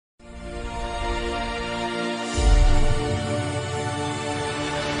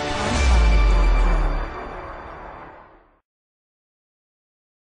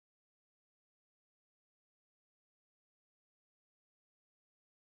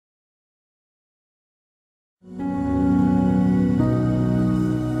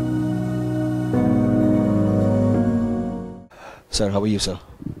Sir, how are you, sir?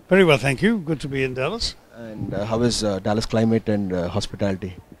 Very well, thank you. Good to be in Dallas. And how is Dallas climate and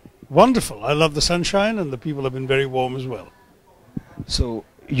hospitality? Wonderful. I love the sunshine and the people have been very warm as well. So,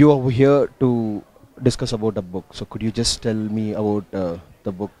 you are here to discuss about a book. So, could you just tell me about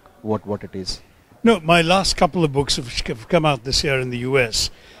the book, what it is? No, my last couple of books have come out this year in the US.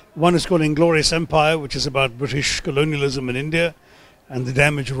 One is called Inglorious Empire, which is about British colonialism in India and the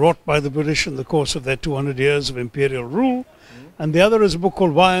damage wrought by the British in the course of their 200 years of imperial rule. And the other is a book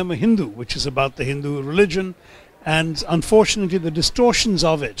called Why I'm a Hindu, which is about the Hindu religion and, unfortunately, the distortions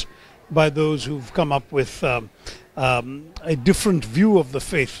of it by those who've come up with a different view of the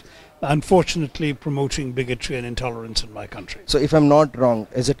faith, unfortunately promoting bigotry and intolerance in my country. So, if I'm not wrong,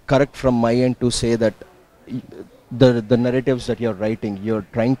 is it correct from my end to say that the narratives that you're writing, you're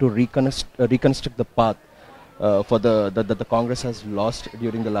trying to reconstruct the path for the Congress has lost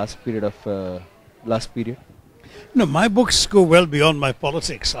during the last period? No, my books go well beyond my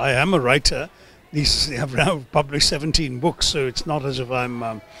politics. I am a writer. These have now published 17 books, so it's not as if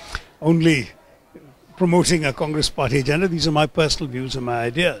I'm only promoting a Congress Party agenda. These are my personal views and my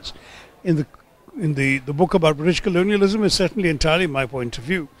ideas. In the book about British colonialism is certainly entirely my point of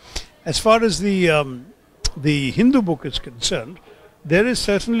view. As far as the Hindu book is concerned, there is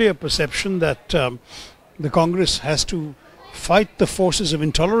certainly a perception that the Congress has to fight the forces of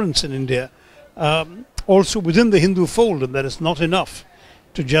intolerance in India, also within the Hindu fold, and that it's not enough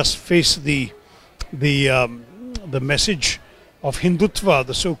to just face the message of Hindutva,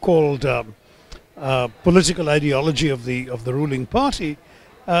 the so-called political ideology of the ruling party,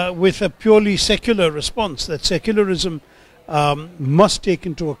 with a purely secular response. That secularism must take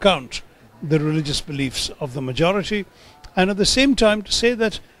into account the religious beliefs of the majority, and at the same time to say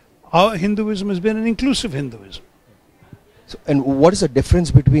that our Hinduism has been an inclusive Hinduism. So, and what is the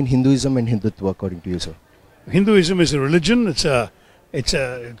difference between Hinduism and Hindutva, according to you, sir? Hinduism is a religion. It's a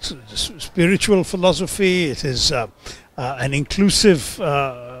spiritual philosophy. It is an inclusive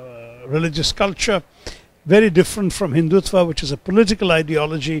religious culture, very different from Hindutva, which is a political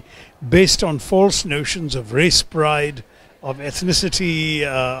ideology based on false notions of race pride, of ethnicity,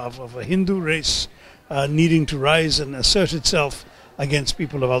 of a Hindu race needing to rise and assert itself against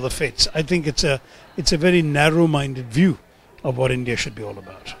people of other faiths. I think it's a very narrow-minded view of what India should be all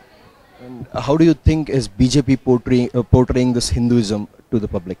about. And how do you think is BJP portraying this Hinduism to the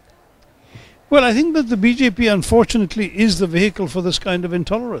public? Well, I think that the BJP, unfortunately, is the vehicle for this kind of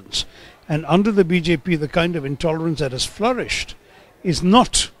intolerance. And under the BJP, the kind of intolerance that has flourished is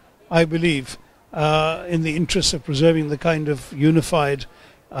not, I believe, in the interest of preserving the kind of unified,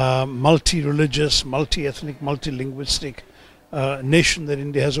 multi-religious, multi-ethnic, multi-linguistic nation that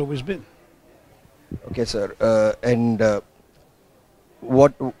India has always been. Okay, sir. And why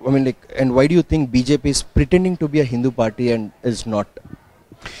do you think BJP is pretending to be a Hindu party and is not?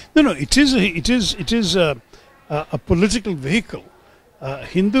 No. It is a political vehicle.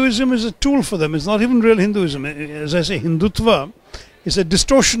 Hinduism is a tool for them. It's not even real Hinduism. As I say, Hindutva is a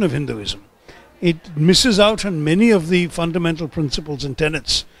distortion of Hinduism. It misses out on many of the fundamental principles and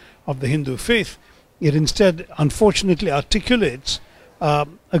tenets of the Hindu faith. It instead, unfortunately, articulates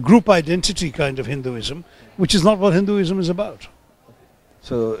a group identity kind of Hinduism, which is not what Hinduism is about.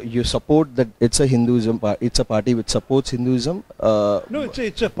 So you support that it's a Hinduism, it's a party which supports Hinduism? No,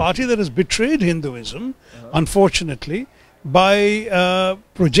 it's a party that has betrayed Hinduism, unfortunately, by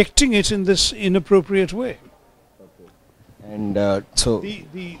projecting it in this inappropriate way. Okay. And so the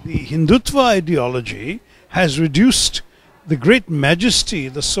Hindutva ideology has reduced the great majesty,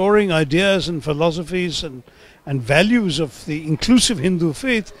 the soaring ideas and philosophies and values of the inclusive Hindu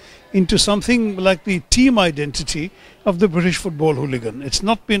faith into something like the team identity of the British football hooligan. It's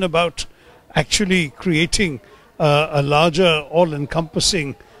not been about actually creating a larger,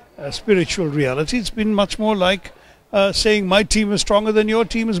 all-encompassing spiritual reality. It's been much more like saying my team is stronger than your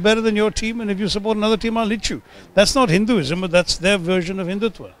team, is better than your team, and if you support another team, I'll hit you. That's not Hinduism, but that's their version of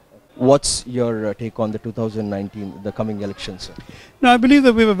Hindutva. What's your take on the 2019, the coming elections, sir? Now, I believe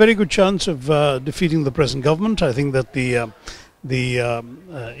that we have a very good chance of defeating the present government. I think that the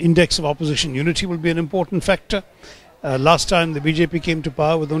index of opposition unity will be an important factor. Last time the BJP came to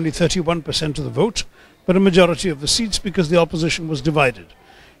power with only 31% of the vote, but a majority of the seats because the opposition was divided.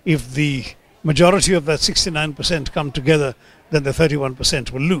 If the majority of that 69% come together, then the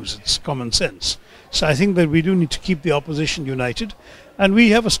 31% will lose. It's common sense. So I think that we do need to keep the opposition united. And we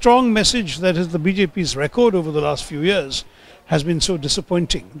have a strong message that is the BJP's record over the last few years has been so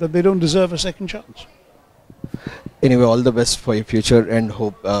disappointing that they don't deserve a second chance. Anyway, all the best for your future and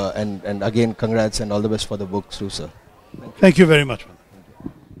hope, and again, congrats and all the best for the books too, sir. Thank you very much, man.